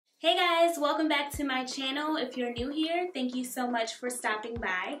Hey guys, welcome back to my channel. If you're new here, thank you so much for stopping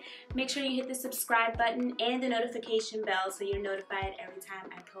by. Make sure you hit the subscribe button and the notification bell so you're notified every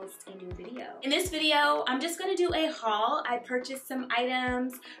time I post a new video. In this video, I'm just gonna do a haul. I purchased some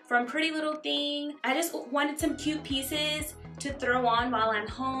items from PrettyLittleThing. I just wanted some cute pieces to throw on while I'm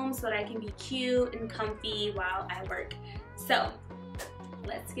home so that I can be cute and comfy while I work. So,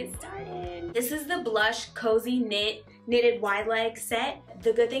 let's get started. This is the Blush Cozy Knitted Wide Leg set.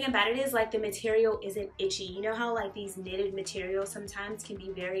 The good thing about it is like the material isn't itchy. You know how like these knitted materials sometimes can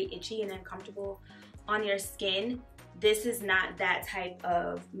be very itchy and uncomfortable on your skin? This is not that type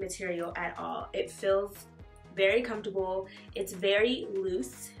of material at all. It feels very comfortable. It's very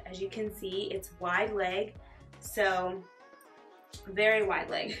loose, as you can see. It's wide leg, so very wide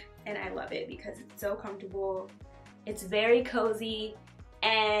leg. And I love it because it's so comfortable. It's very cozy.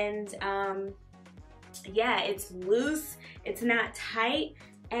 And yeah, it's loose, it's not tight,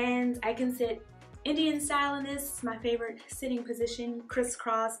 and I can sit Indian style in this. It's my favorite sitting position,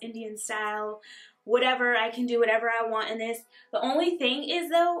 crisscross Indian style, whatever. I can do whatever I want in this. The only thing is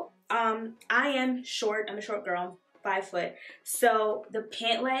though, I am short. I'm a short girl, 5 foot, so the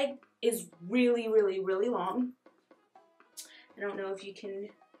pant leg is really long. I don't know if you can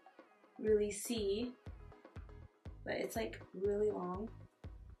really see, but it's like really long.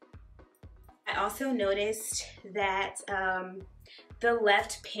 I also noticed that the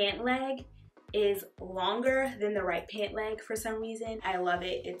left pant leg is longer than the right pant leg for some reason. I love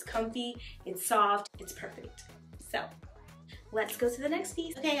it. It's comfy, it's soft, it's perfect. So let's go to the next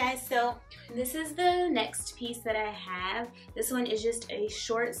piece. Okay guys, so this is the next piece that I have. This one is just a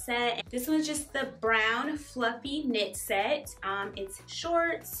short set. This one's just the brown fluffy knit set. It's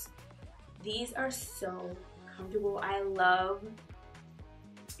shorts. These are so comfortable. I love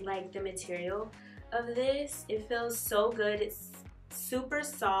like the material of this. It feels so good. It's super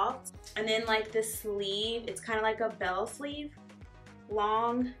soft. And then like the sleeve, it's kind of like a bell sleeve,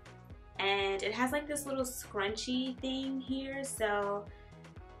 long, and it has like this little scrunchy thing here so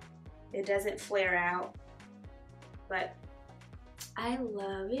it doesn't flare out, but I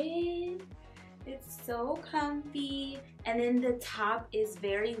love it. It's so comfy. And then the top is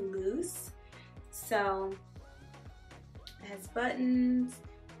very loose, so it has buttons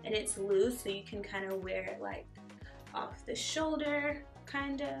and it's loose, so you can kind of wear it like off the shoulder,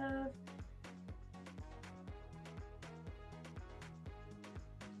 kind of.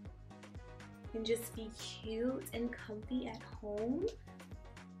 And just be cute and comfy at home.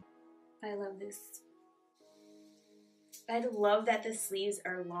 I love this. I love that the sleeves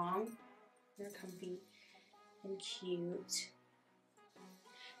are long. They're comfy and cute.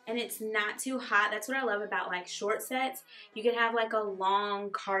 And it's not too hot. That's what I love about like short sets. You can have like a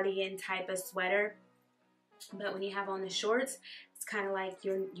long cardigan type of sweater, but when you have on the shorts, it's kind of like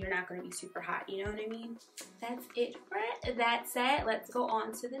you're not going to be super hot. You know what I mean? That's it for that set. Let's go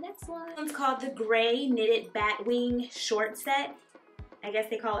on to the next one. This one's called the Gray Knitted Batwing Short Set. I guess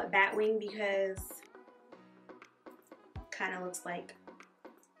they call it Batwing because it kind of looks like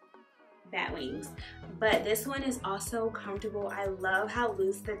bat wings, but this one is also comfortable. I love how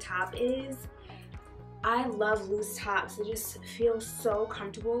loose the top is. I love loose tops. It just feels so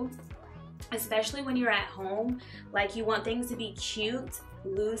comfortable, especially when you're at home. Like you want things to be cute,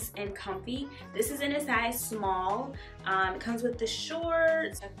 loose, and comfy. This is in a size small. It comes with the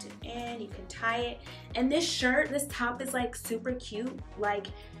shorts, tucked it in, you can tie it. And this shirt, this top is like super cute. Like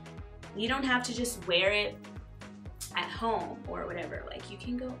you don't have to just wear it at home or whatever. Like you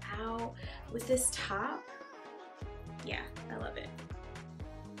can go out with this top. Yeah, I love it.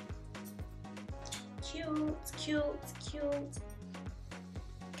 Cute, cute, cute.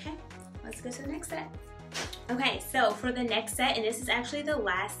 Okay, let's go to the next set. Okay, so for the next set, and this is actually the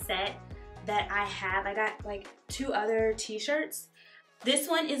last set that I have, I got like 2 other t-shirts. This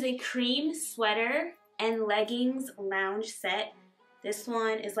one is a cream sweater and leggings lounge set. This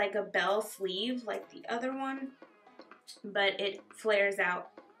one is like a bell sleeve like the other one, but it flares out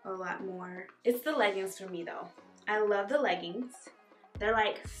a lot more. It's the leggings for me though. I love the leggings. They're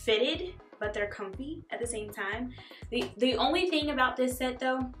like fitted, but they're comfy at the same time. The only thing about this set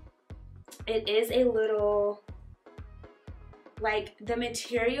though, it is a little, like the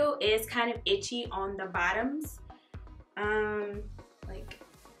material is kind of itchy on the bottoms. Like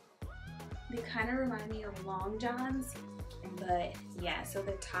they kind of remind me of long johns, but yeah, so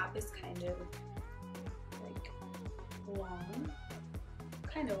the top is kind of long,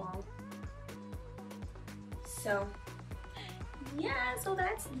 kind of long. So yeah, so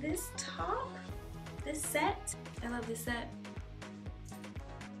that's this top, this set. I love this set.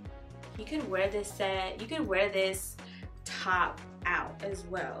 You can wear this set, you can wear this top out. as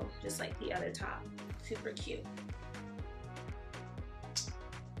well, just like the other top. Super cute.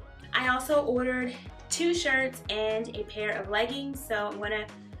 I also ordered 2 shirts and a pair of leggings, so I'm gonna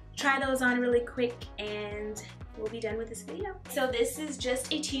try those on really quick and we'll be done with this video. So this is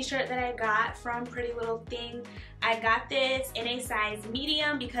just a t-shirt that I got from PrettyLittleThing. I got this in a size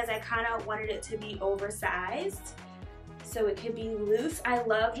medium because I kind of wanted it to be oversized so it could be loose. I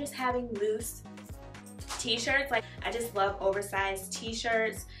love just having loose t-shirts. Like, I just love oversized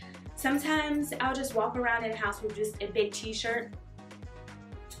t-shirts. Sometimes I'll just walk around in the house with just a big t-shirt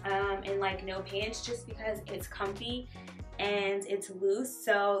and like no pants, just because it's comfy and it's loose.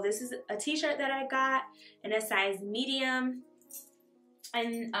 So this is a t-shirt that I got in a size medium,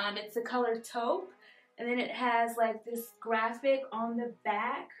 and it's the color taupe, and then it has like this graphic on the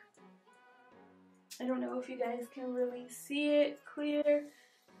back. I don't know if you guys can really see it clear,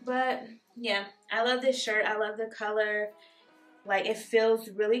 but yeah, I love this shirt. I love the color. Like, it feels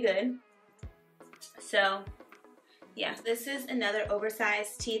really good. So yeah, this is another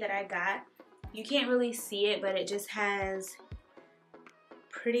oversized tee that I got. You can't really see it, but it just has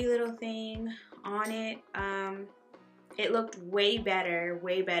PrettyLittleThing on it. It looked way better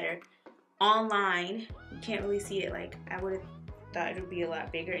online. You can't really see it. Like, I would have thought it would be a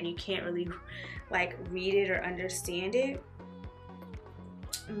lot bigger, and you can't really like read it or understand it.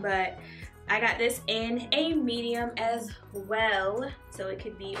 But I got this in a medium as well, so it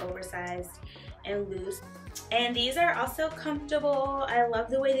could be oversized and loose. And these are also comfortable. I love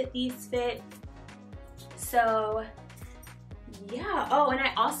the way that these fit. So yeah. Oh, and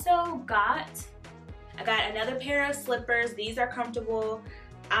I also got another pair of slippers. These are comfortable.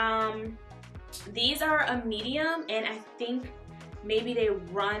 These are a medium, and I think maybe they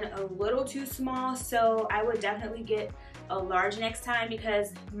run a little too small, so I would definitely get a large next time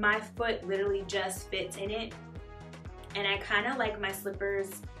because my foot literally just fits in it, and I kind of like my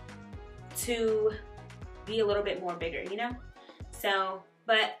slippers to be a little bit more bigger, you know? So,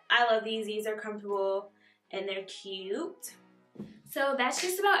 but I love these. These are comfortable and they're cute. So that's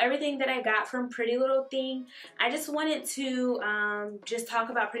just about everything that I got from PrettyLittleThing. I just wanted to just talk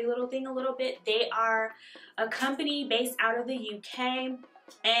about PrettyLittleThing a little bit. They are a company based out of the UK,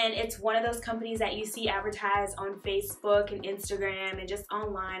 and it's one of those companies that you see advertised on Facebook and Instagram and just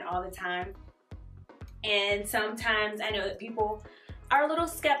online all the time. And sometimes I know that people are a little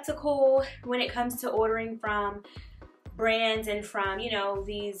skeptical when it comes to ordering from brands and from, you know,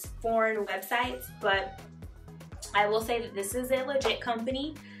 these foreign websites, but I will say that this is a legit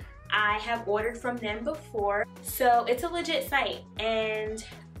company. I have ordered from them before, so it's a legit site, and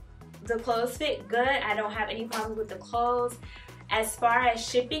the clothes fit good. I don't have any problems with the clothes. As far as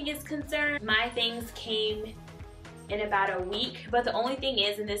shipping is concerned, my things came in about a week, but the only thing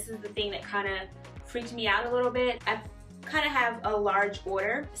is, and this is the thing that kind of freaked me out a little bit, I kind of have a large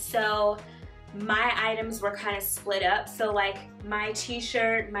order, so my items were kind of split up. So like my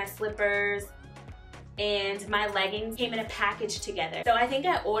t-shirt, my slippers, and my leggings came in a package together. So I think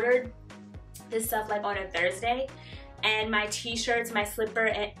I ordered this stuff like on a Thursday, and my t-shirts, my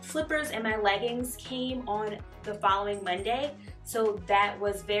slippers, and my leggings came on the following Monday. So that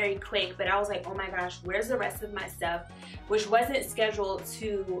was very quick, but I was like, oh my gosh, where's the rest of my stuff? Which wasn't scheduled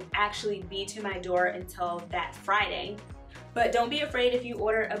to actually be to my door until that Friday. But don't be afraid if you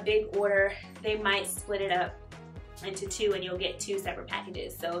order a big order, they might split it up into 2 and you'll get 2 separate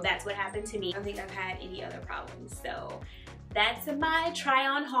packages. So that's what happened to me. I don't think I've had any other problems. So that's my try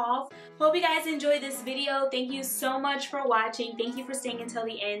on haul. Hope you guys enjoyed this video. Thank you so much for watching. Thank you for staying until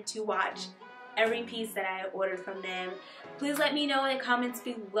the end to watch every piece that I ordered from them. Please let me know in the comments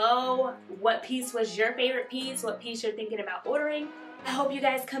below what piece was your favorite piece, what piece you're thinking about ordering. I hope you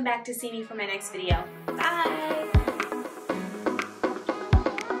guys come back to see me for my next video. Bye!